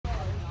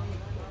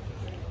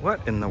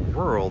What in the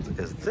world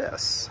is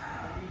this?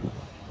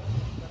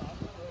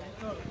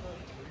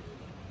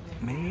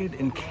 Made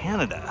in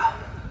Canada.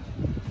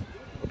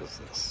 What is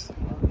this?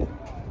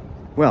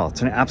 Well,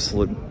 it's an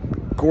absolute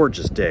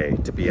gorgeous day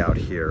to be out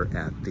here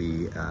at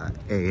the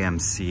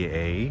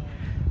AMCA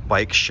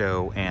bike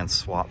show and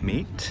swap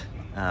meet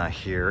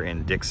here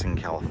in Dixon,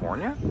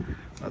 California.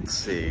 Let's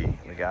see,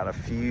 we got a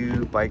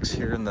few bikes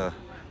here in the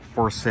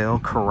for sale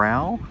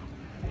Corral.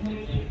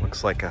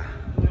 Looks like a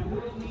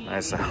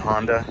nice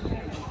Honda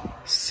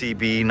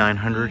CB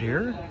 900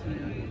 here.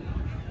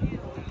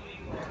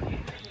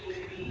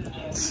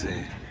 Let's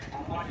see.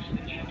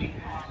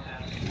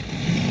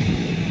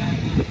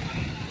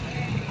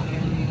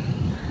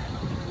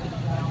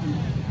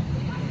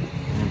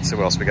 Let's see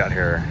what else we got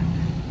here.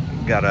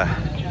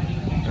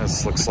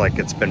 This looks like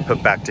it's been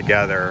put back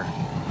together.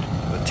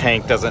 The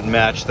tank doesn't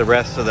match the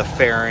rest of the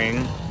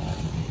fairing,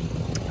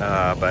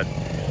 but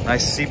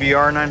nice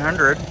CBR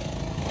 900.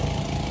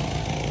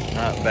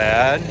 Not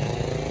bad.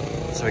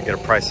 So we get a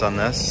price on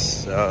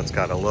this. So it's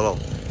got a little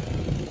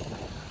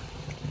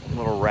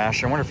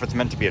rash. I wonder if it's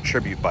meant to be a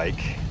tribute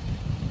bike.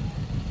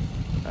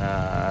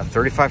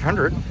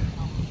 3,500.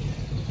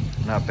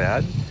 Not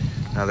bad.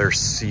 Another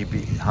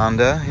CB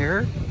Honda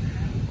here.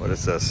 What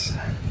is this?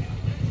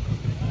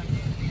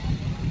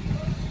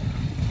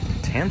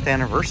 10th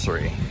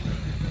anniversary.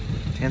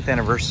 10th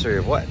anniversary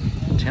of what?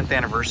 10th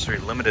anniversary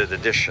limited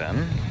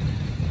edition.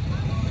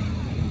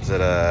 Is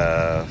it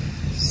a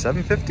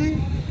 750? I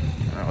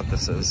don't know what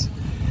this is.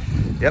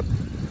 Yep.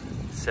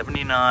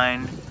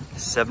 79,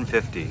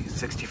 750,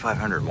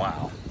 6,500.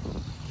 Wow.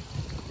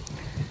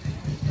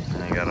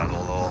 And you got on a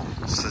little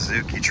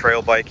Suzuki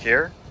trail bike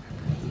here.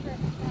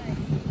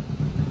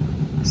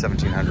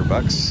 1,700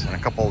 bucks. And a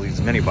couple of these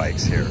mini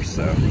bikes here.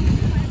 So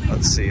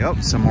let's see. Oh,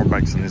 some more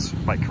bikes in this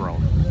bike Corral.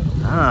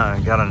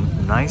 Got a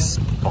nice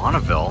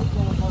Bonneville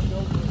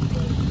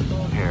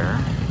here.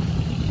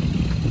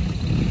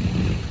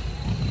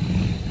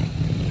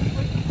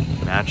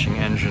 Matching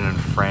engine and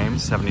frame,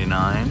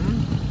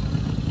 79.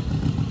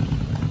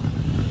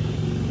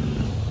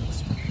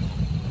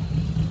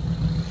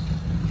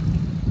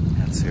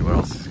 Let's see what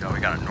else we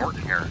got a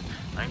Norton here.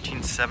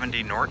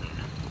 1970 Norton.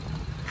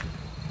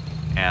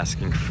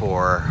 Asking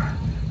for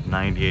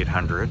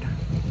 9,800.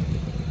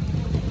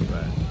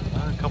 But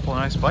a couple of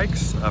nice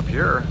bikes up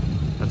here.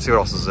 Let's see what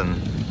else is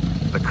in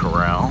the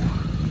Corral.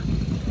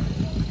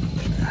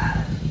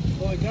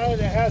 Well, the guy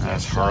that has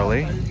that's that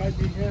Harley. Shot, it might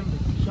be him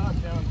that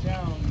shot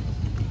downtown.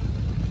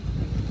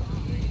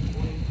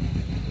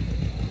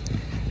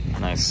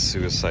 Nice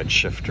suicide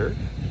shifter.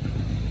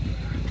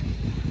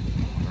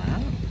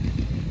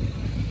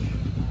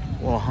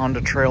 Well, Honda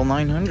Trail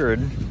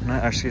 900.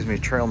 Excuse me,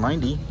 Trail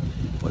 90.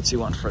 What's he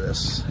want for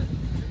this?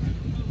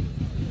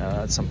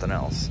 That's something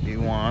else. He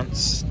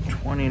wants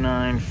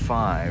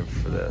 $29,500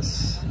 for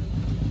this.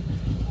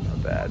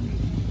 Not bad.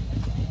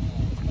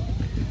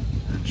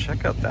 And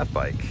check out that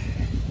bike.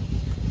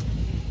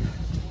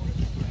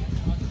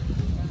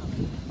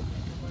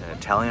 An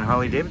Italian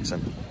Harley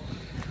Davidson.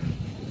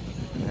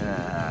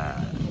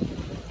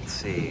 Let's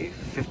see,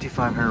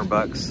 5,500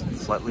 bucks,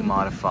 slightly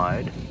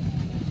modified.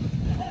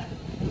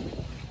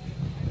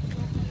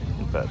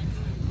 But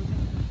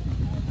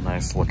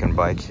nice looking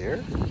bike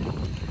here.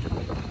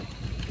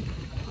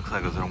 Looks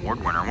like it was an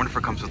award winner. I wonder if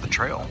it comes with the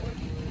trail.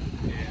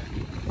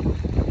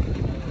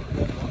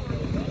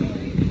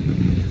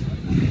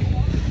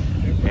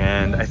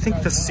 And I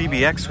think the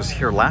CBX was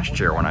here last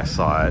year when I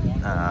saw it.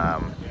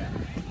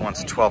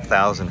 Wants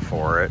 $12,000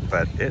 for it,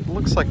 but it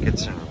looks like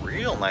it's in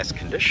real nice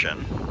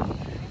condition.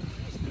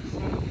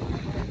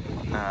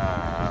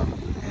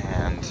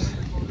 And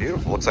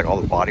beautiful. Looks like all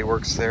the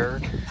bodywork's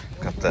there.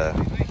 Got the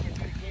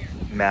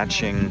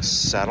matching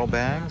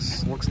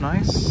saddlebags. Looks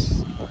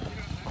nice.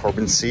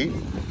 Corbin seat.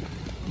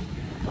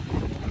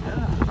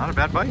 Yeah, not a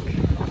bad bike.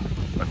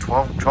 But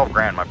 12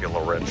 grand might be a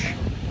little rich.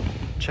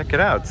 Check it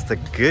out. It's the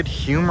Good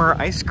Humor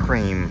ice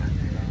cream.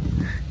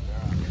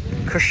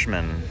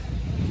 Cushman.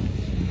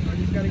 I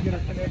just got to get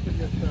her connected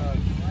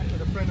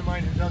with a friend of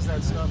mine who does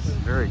that stuff.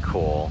 Very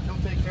cool. He'll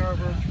take care of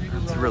her, treat her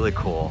right. It's really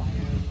cool.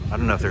 I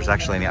don't know if there's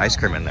actually any ice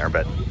cream in there,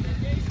 but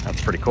that's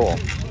pretty cool.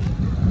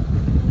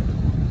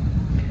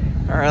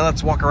 All right,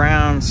 let's walk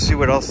around, see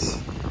what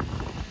else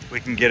we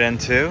can get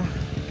into.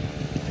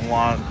 A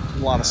lot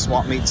of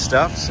swap meet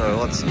stuff, so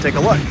let's take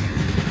a look.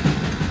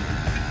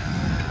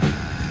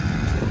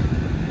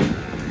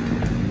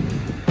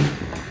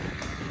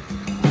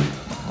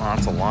 Well,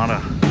 that's a lot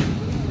of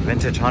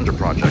vintage Honda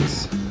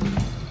projects.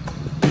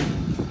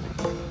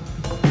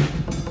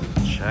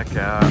 Check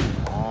out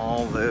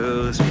all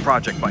those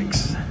project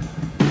bikes.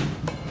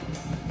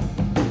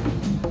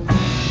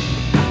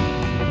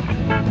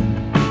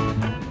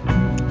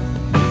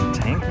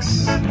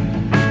 Tanks. I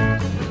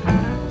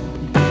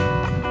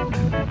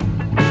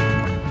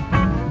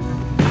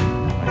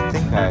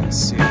think I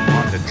see a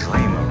Honda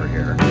Dream over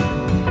here. I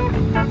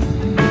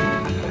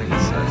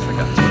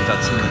forgot to put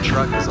that in the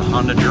truck. It's a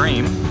Honda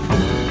Dream.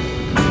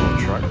 Little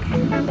truck.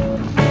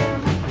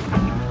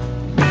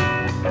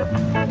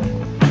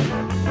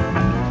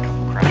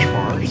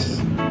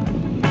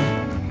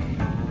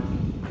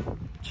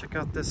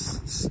 check out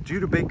this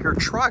Studebaker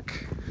truck.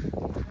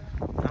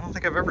 I don't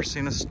think I've ever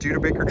seen a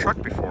Studebaker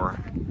truck before.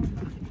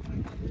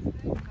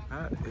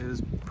 That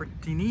is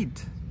pretty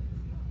neat.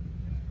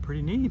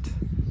 Pretty neat.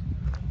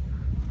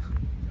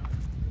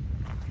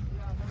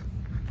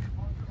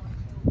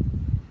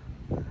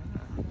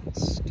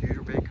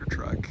 Studebaker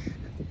truck.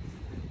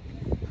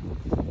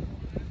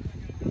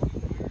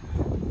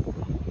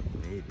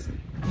 Neat.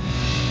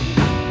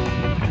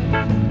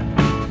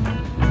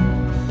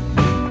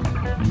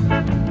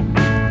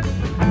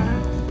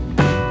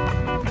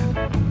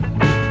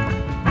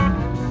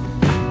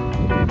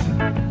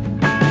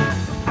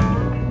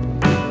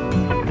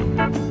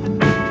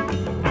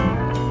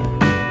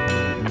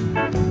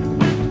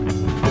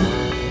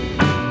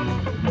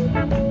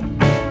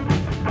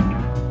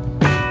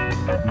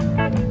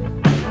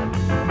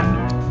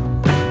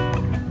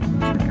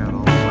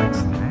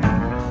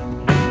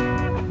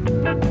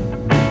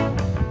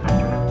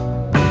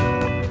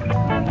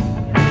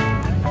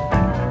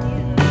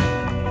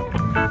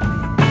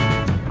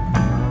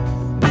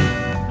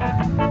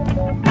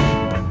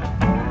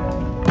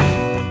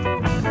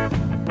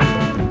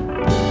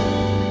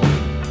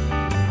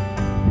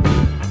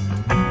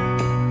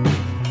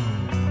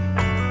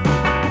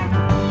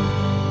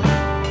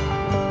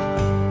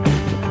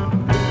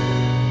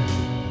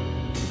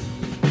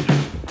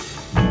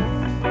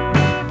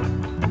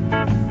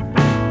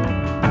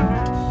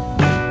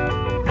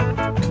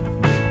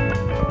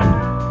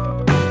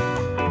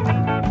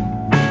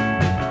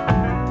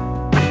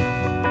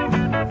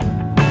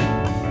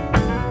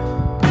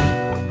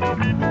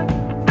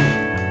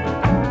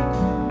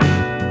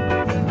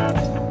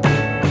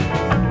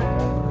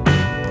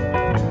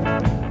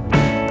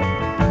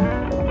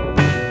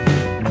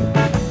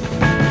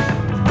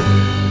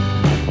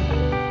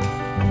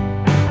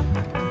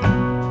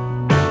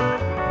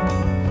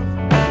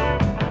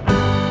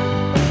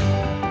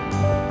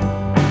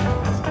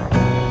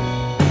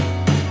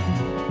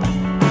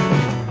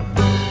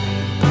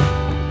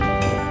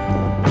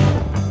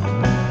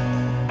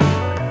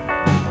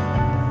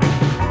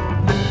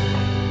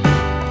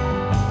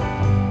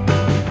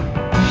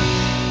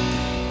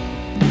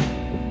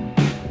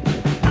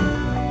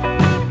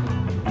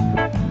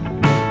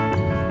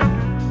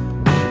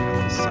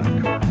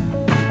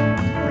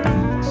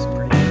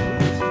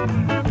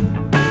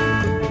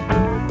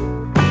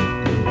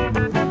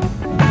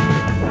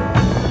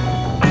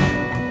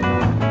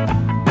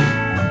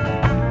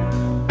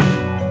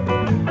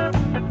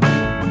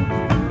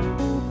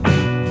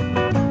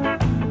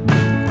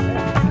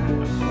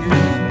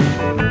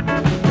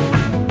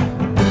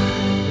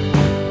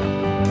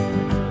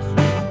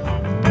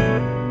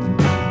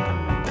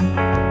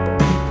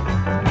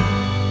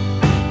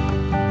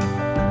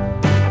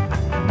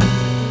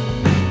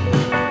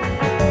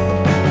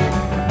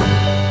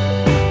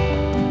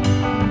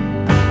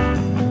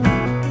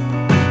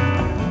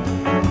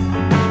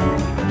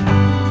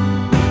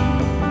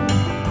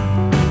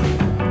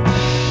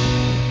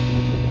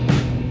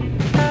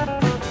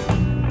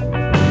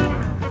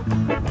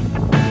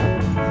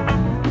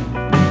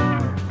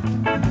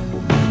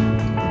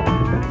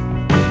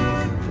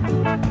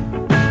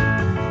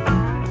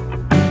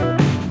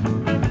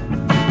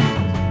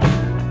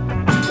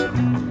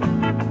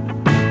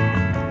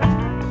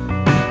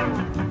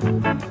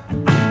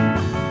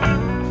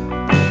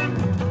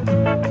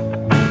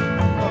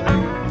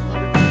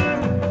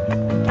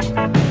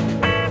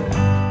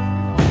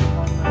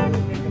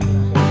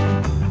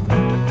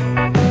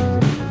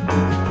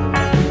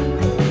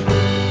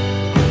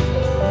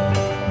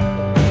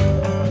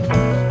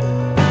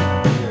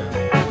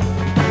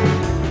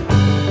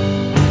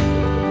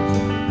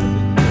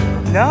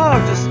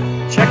 No, just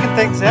checking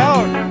things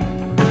out.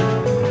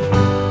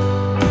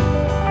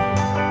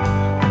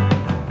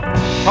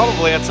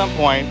 Probably at some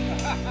point.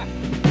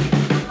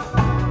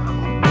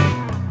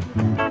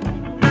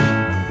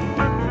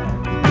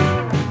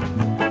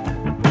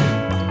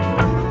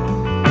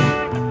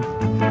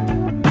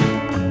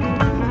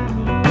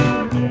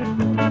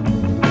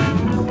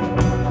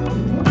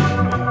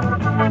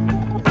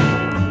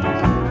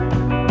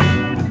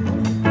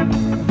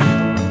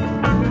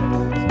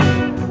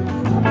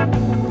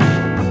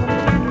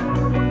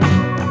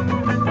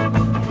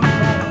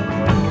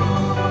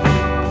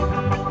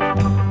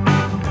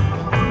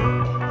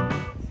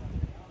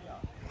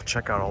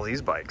 Check out all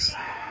these bikes.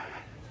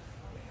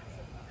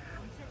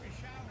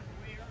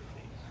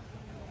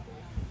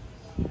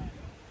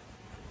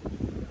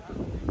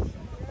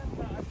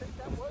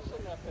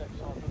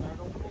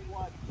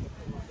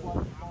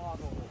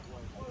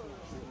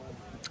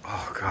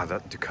 Oh God,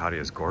 that Ducati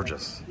is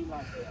gorgeous.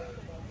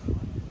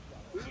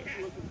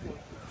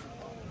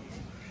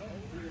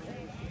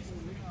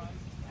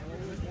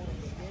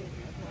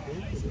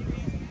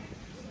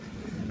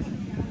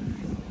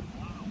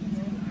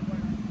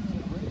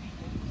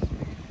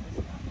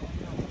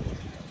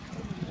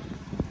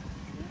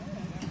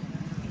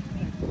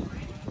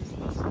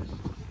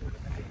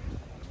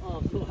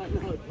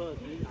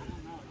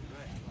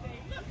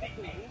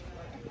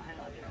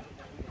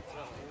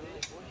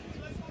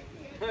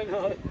 I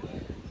know.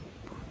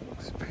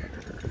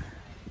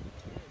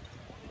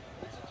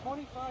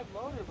 25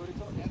 loader, but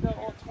it's got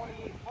all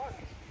 28 parts.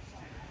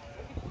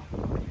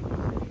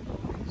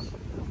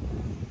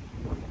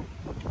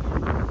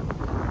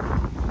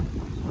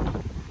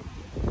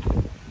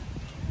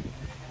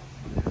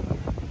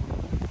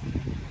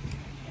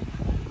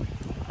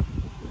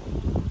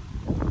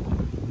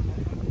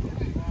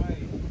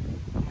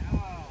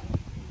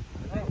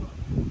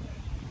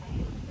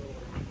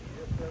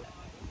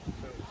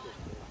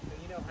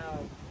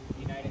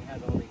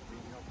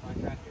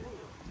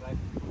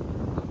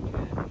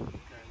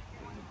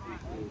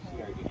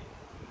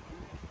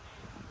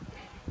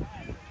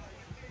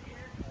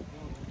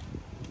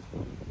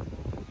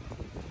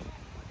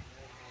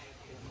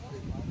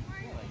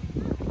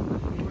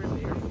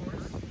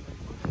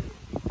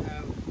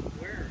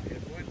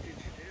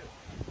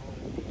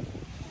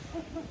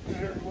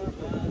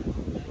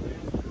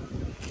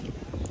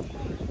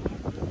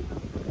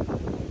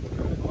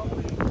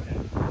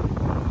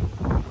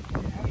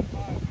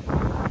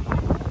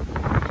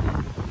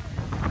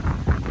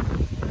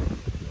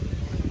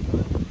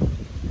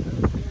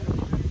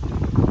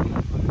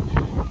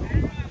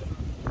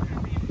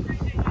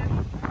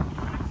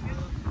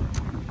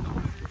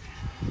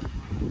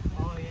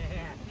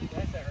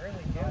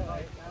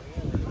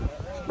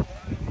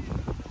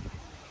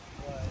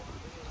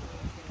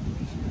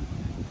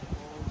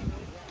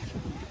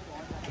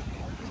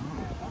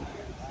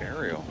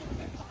 Burial.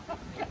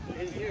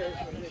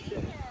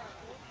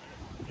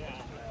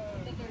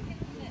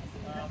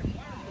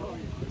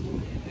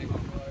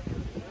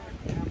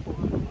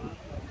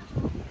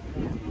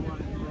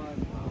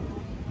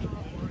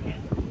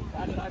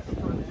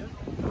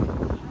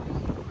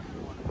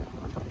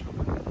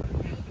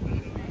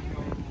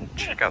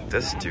 Check out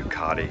this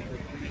Ducati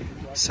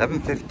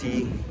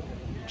 750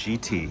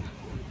 GT,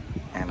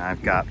 and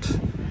I've got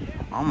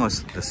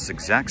almost this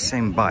exact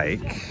same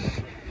bike,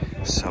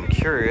 so I'm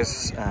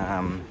curious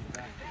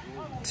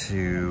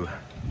to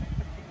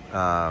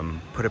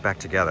put it back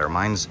together.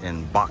 Mine's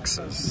in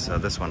boxes, so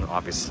this one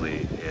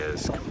obviously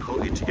is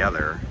completely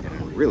together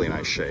and in really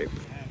nice shape.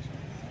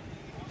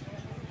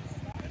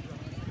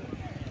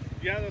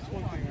 Yeah, that's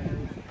one thing I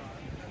heard.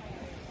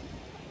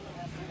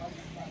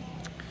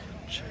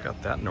 Check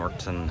out that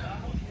Norton.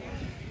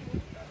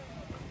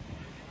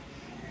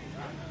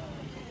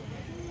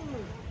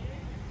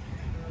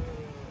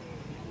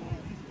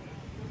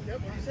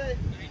 Yep, what do you say?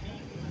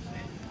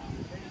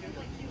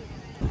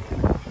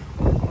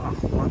 Wow,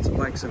 lots of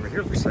bikes over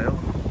here for sale.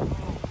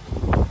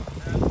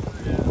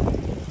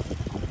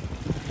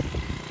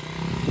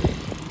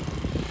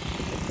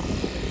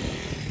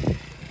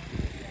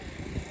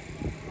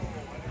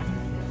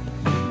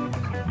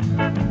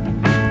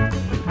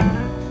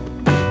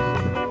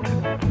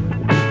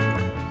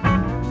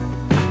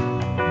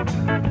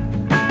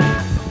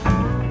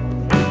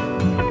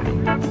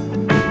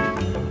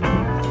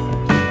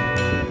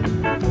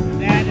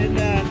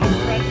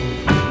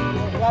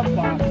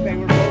 Box, they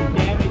were both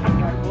damaged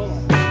in our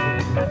bullet.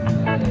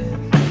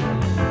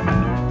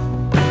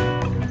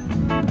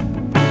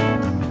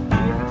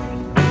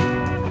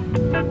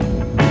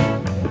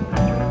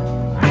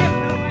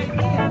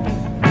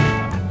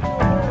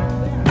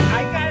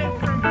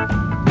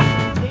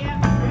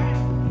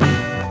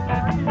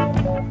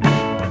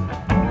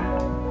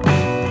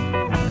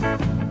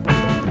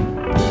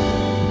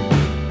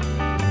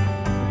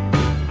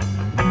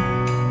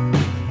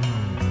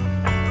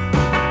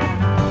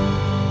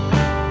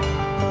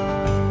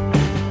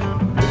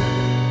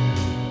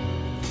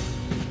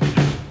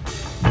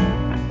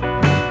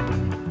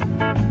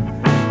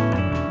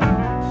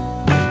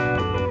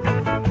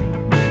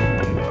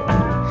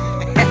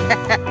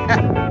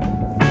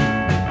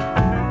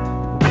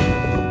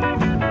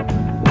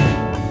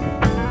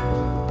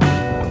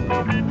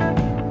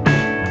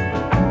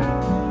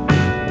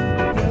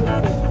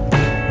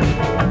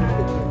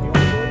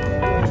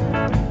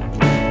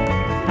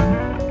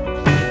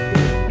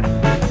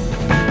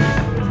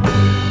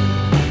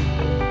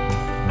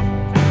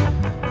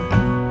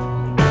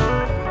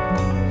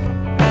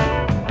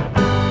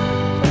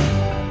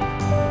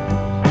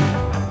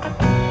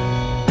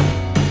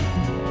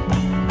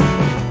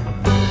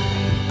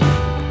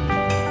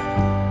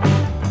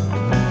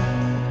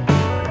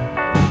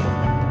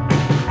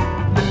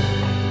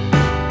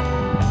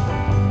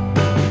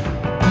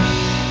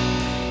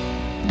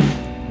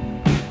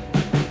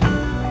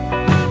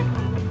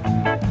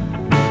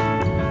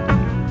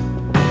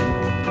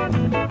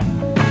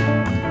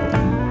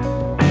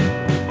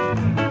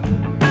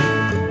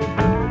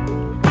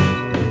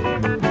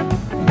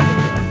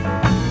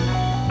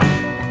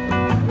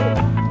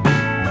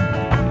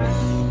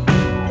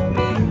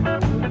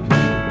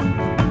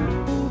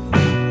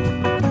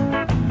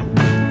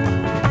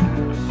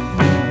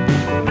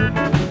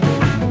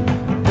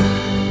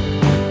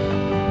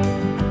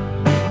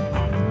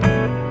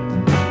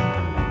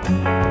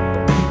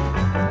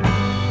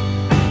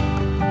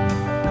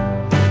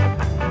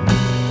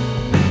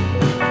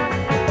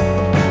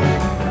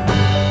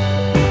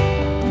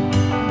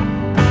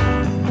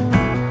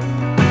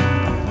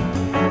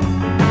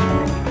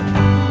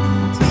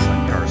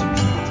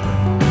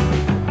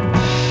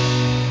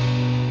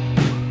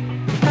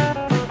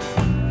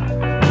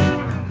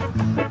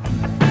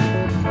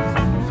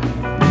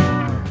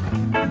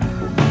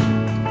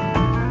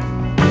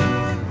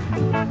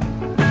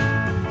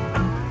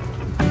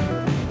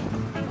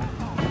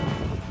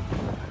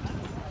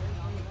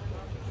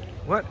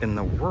 in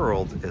the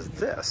world is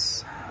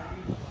this?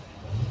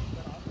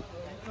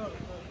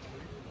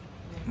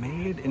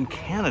 Made in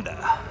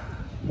Canada.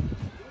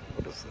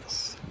 What is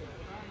this?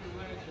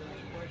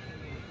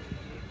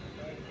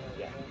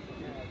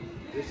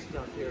 This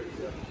stuff here,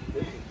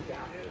 this is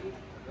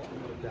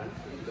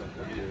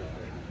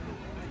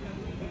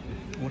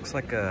Looks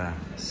like a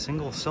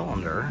single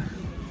cylinder.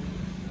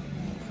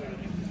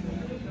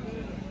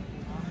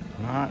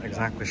 Not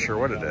exactly sure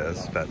what it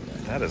is, but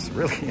that is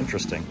really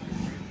interesting.